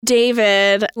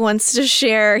David wants to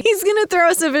share. He's going to throw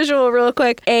us a visual real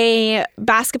quick. A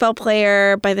basketball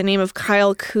player by the name of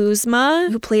Kyle Kuzma,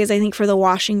 who plays, I think, for the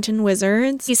Washington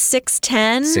Wizards. He's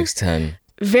 6'10". 6'10".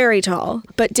 Very tall.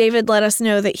 But David let us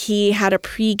know that he had a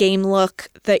pregame look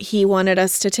that he wanted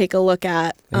us to take a look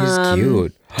at. He's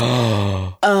cute.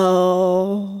 Oh,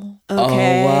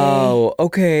 okay. Oh, wow.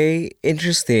 Okay.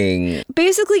 Interesting.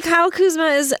 Basically, Kyle Kuzma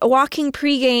is walking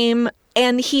pregame,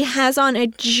 and he has on a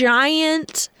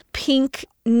giant pink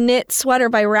knit sweater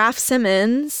by Raf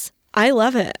Simons. I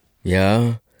love it.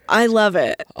 Yeah. I love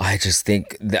it. I just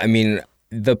think,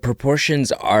 the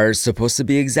proportions are supposed to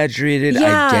be exaggerated.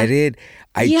 Yeah. I get it.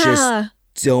 I just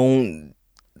don't,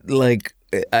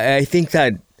 I think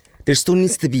that there still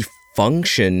needs to be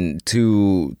function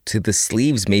to the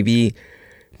sleeves.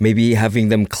 Maybe having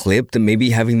them clipped, maybe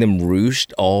having them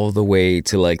ruched all the way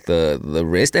to the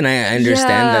wrist. And I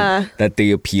understand that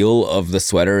the appeal of the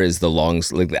sweater is the long,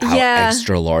 how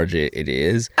extra large it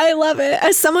is. I love it.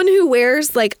 As someone who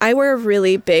wears, I wear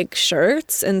really big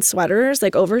shirts and sweaters,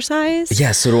 oversized.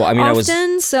 Yeah, so do I.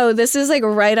 So this is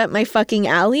right up my fucking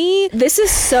alley. This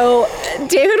is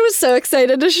David was so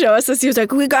excited to show us this. He was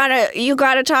like, you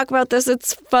gotta talk about this.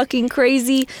 It's fucking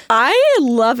crazy. I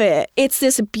love it. It's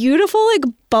this beautiful,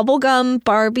 bubblegum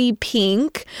Barbie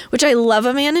pink, which I love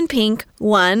a man in pink.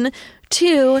 1,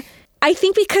 2, I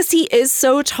think because he is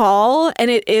so tall and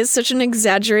it is such an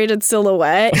exaggerated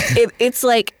silhouette, it's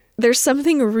there's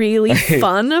something really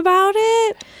fun about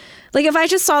it. If I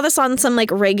just saw this on some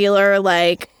regular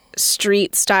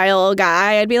street style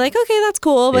guy, I'd be like, okay, that's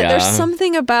cool. But there's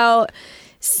something about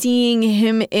seeing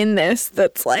him in this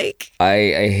that's I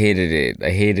hated it. I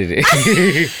hated it.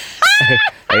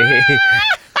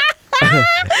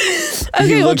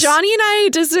 Okay, well, Johnny and I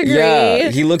disagree. Yeah,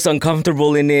 he looks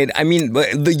uncomfortable in it.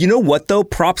 But you know what, though?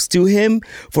 Props to him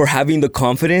for having the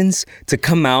confidence to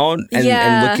come out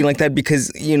and looking like that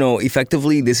because,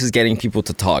 effectively, this is getting people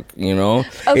to talk,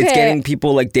 Okay. It's getting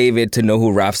people like David to know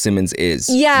who Raf Simons is.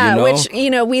 Yeah, which,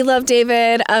 we love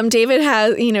David. David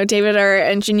has, David, our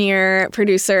engineer,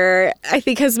 producer, I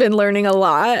think has been learning a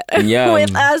lot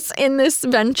with us in this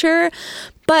venture.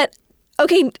 But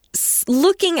okay,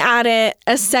 looking at it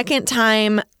a second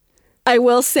time, I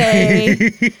will say, I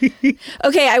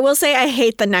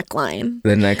hate the neckline.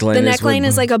 The neckline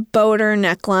is like a boater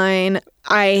neckline.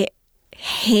 I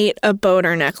hate a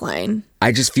boater neckline.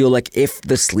 I just feel like if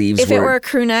the sleeves were a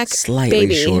crew neck,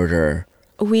 slightly shorter,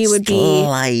 we would be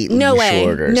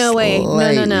shorter.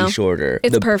 No. Shorter.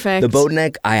 It's perfect. The boat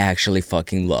neck, I actually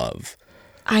fucking love.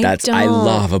 I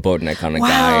love a boat neck on a guy.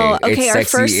 Wow. Okay, it's our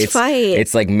sexy. first fight.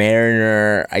 It's like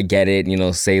Mariner. I get it,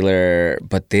 sailor.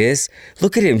 But this,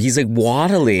 look at him. He's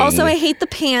waddling. Also, I hate the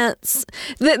pants.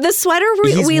 The sweater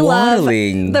we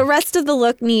waddling. Love. The rest of the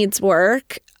look needs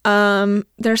work.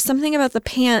 There's something about the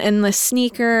pant and the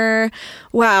sneaker.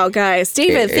 Wow, guys.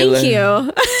 David, thank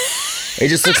you. It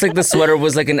just looks like the sweater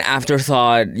was an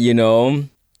afterthought, The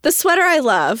sweater I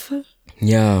love.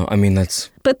 Yeah,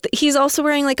 that's... But he's also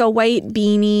wearing a white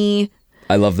beanie.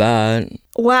 I love that.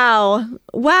 Wow.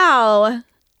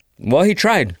 Well, he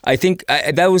tried. I think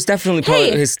that was definitely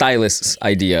probably his stylist's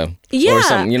idea. Yeah. Or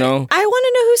something, I want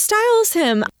to know who styles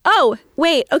him. Oh,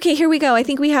 wait. Okay, here we go. I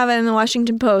think we have it in the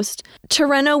Washington Post.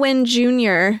 Torreno Wynn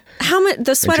Jr. How much?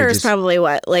 The sweater is probably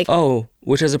what?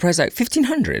 Which has a price tag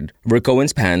 $1,500. Rick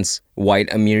Owens pants, white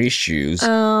Amiri shoes.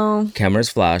 Oh.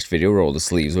 Cameras flashed, video rolled the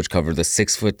sleeves, which covered the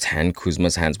 6'10"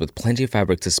 Kuzma's hands with plenty of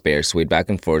fabric to spare, swayed back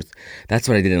and forth. That's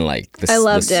what I didn't like. I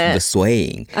loved it. The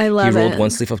swaying. I love it. He rolled one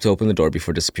sleeve up to open the door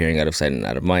before disappearing out of sight and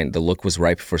out of mind. The look was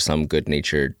ripe for some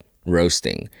good-natured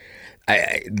roasting.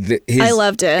 I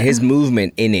loved it. His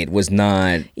movement in it was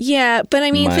not. Yeah, but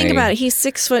think about it. He's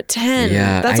 6'10".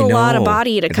 Yeah, that's a lot of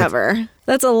body to cover.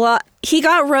 That's a lot. He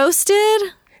got roasted.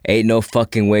 Ain't no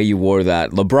fucking way you wore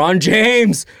that. LeBron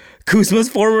James, Kuzma's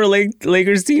former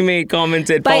Lakers teammate,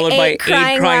 commented, followed by 8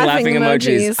 crying laughing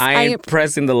emojis. I ain't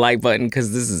pressing the like button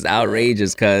because this is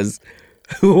outrageous, cuz.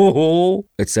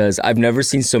 It says, I've never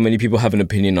seen so many people have an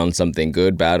opinion on something,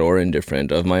 good, bad, or indifferent,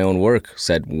 of my own work,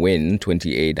 said Wynn,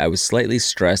 28. I was slightly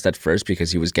stressed at first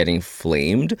because he was getting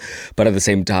flamed, but at the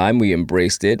same time, we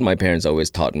embraced it. My parents always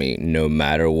taught me, no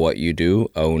matter what you do,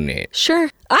 own it. Sure.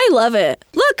 I love it.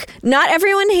 Look, not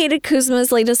everyone hated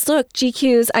Kuzma's latest look.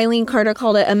 GQ's Eileen Carter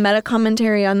called it a meta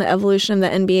commentary on the evolution of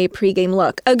the NBA pregame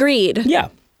look. Agreed. Yeah.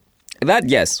 That,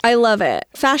 yes. I love it.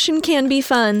 Fashion can be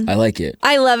fun. I like it.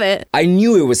 I love it. I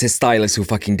knew it was his stylist who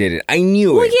fucking did it. I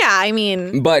knew it. Well, yeah, I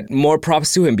mean... But more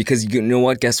props to him because you know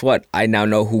what? Guess what? I now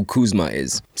know who Kuzma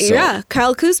is. So. Yeah,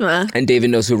 Kyle Kuzma. And David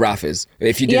knows who Raf is.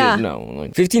 If you didn't know.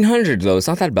 Like, 1,500 though. It's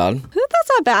not that bad. That's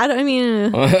not bad. I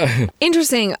mean...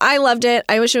 Interesting. I loved it.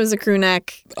 I wish it was a crew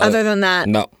neck. Other than that,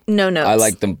 no notes.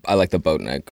 I like the boat neck.